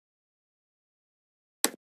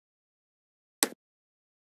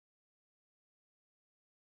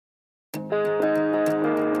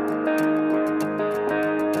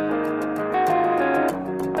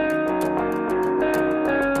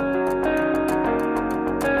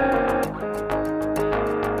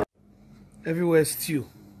Everywhere stew.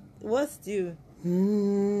 What stew?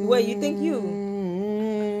 Wait, you think you?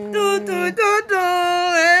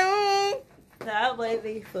 That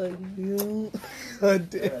waiting for you.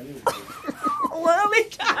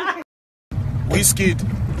 Wizkid.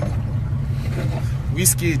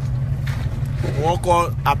 Won't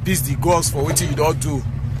call appease the gods for what you don't do.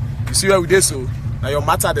 You see where we did so? Now your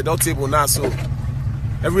matter they don't table now so.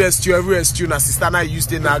 Everywhere stew. Now sister now you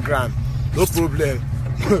stay na grand. No problem.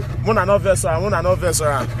 Mona no verse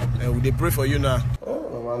and we dey pray for you now.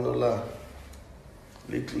 Oh, Mama Nola.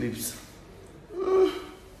 Lick lips.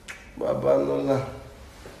 Baba Nola.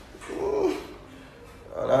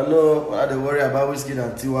 And I know I dey worry about Wizkid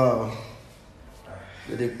and Tiwa.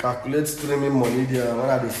 They calculate streaming money there. When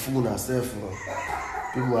I dey fool myself,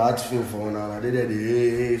 people are asking for now.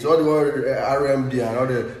 They so all the RMD and all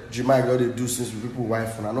the G-Mike all they do since people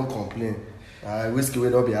wife and I don't complain. Wizkid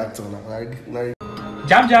will not be actor now.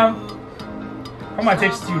 Jam. Come and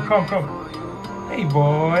text you. Come. Hey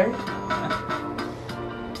boy.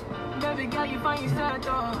 Baby girl, you find yourself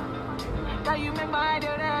that you make my head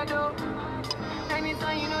red.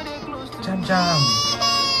 Anytime you know they close to Jam.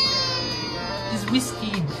 It's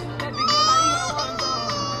Wizkid.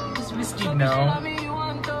 It's Wizkid now.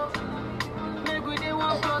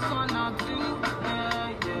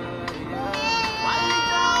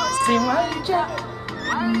 Say one jam.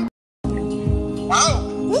 Wow.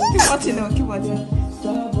 Keep watching now.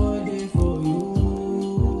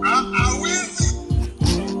 I will.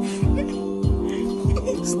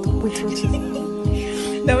 Stop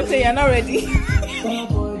watching. Don't say you're not ready.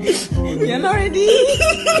 You're not ready.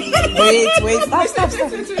 Wait. Stop.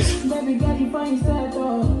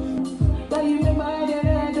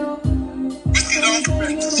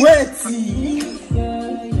 Wait.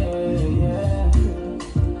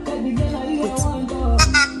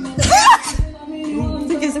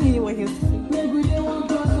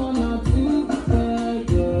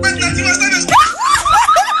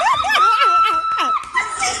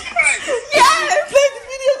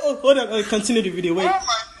 Hold on, continue the video. Wait.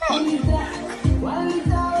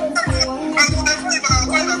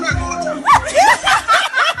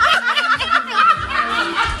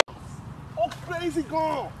 Oh, crazy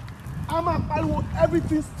gone. I'm a pariwo,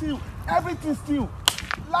 everything still.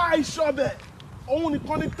 Lie shove. Òun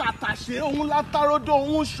nìkan ní tàtàṣé, òun látarodo,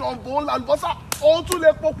 òun ṣọ̀bọ̀, òun làlùbọ́sà, òun tún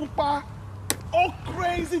lè pọ̀ pupa. Oh,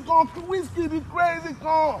 crazy gone. Wizkid is crazy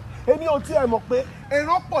gone. Èmi ò tiẹ̀ mọ̀ pé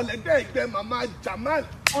ẹran pọ̀ lẹ́gbẹ̀ẹ́ ìgbẹ́ màmá Jamal.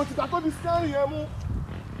 Ọ̀tí ìgbà tó di sẹ́rìn yẹn mú.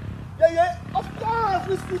 Yeah, of course,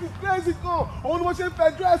 Wizkid is crazy gone. Òun ni mo ṣe ń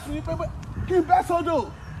fẹ́ dírẹ́sì yìí pé kí n bẹ́ sódò,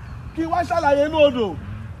 kí n wá ṣàlàyé inú odò.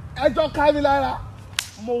 Ẹjọ́ ká mi lára.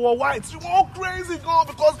 Mo wọ white. You go crazy gone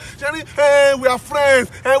because Jerry, hey, we are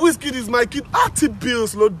friends. Hey, Wizkid is my kid.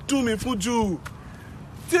 T-bills lo do me fuju.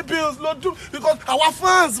 T-bills lo do because our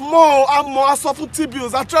fans more and more aṣọ fún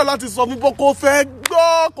T-bills. I try láti sọ fún bó kò fẹ́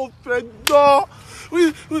gbọ́.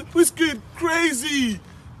 Wizkid crazy.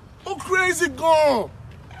 Oh, crazy gone.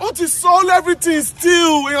 Ó ti sold everything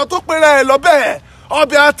still. Èèyàn tó pera ẹ̀ lọ́bẹ̀.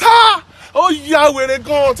 Ọbẹ̀ ata. Ó ya wèrè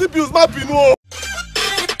gan. T-bills má bínú o.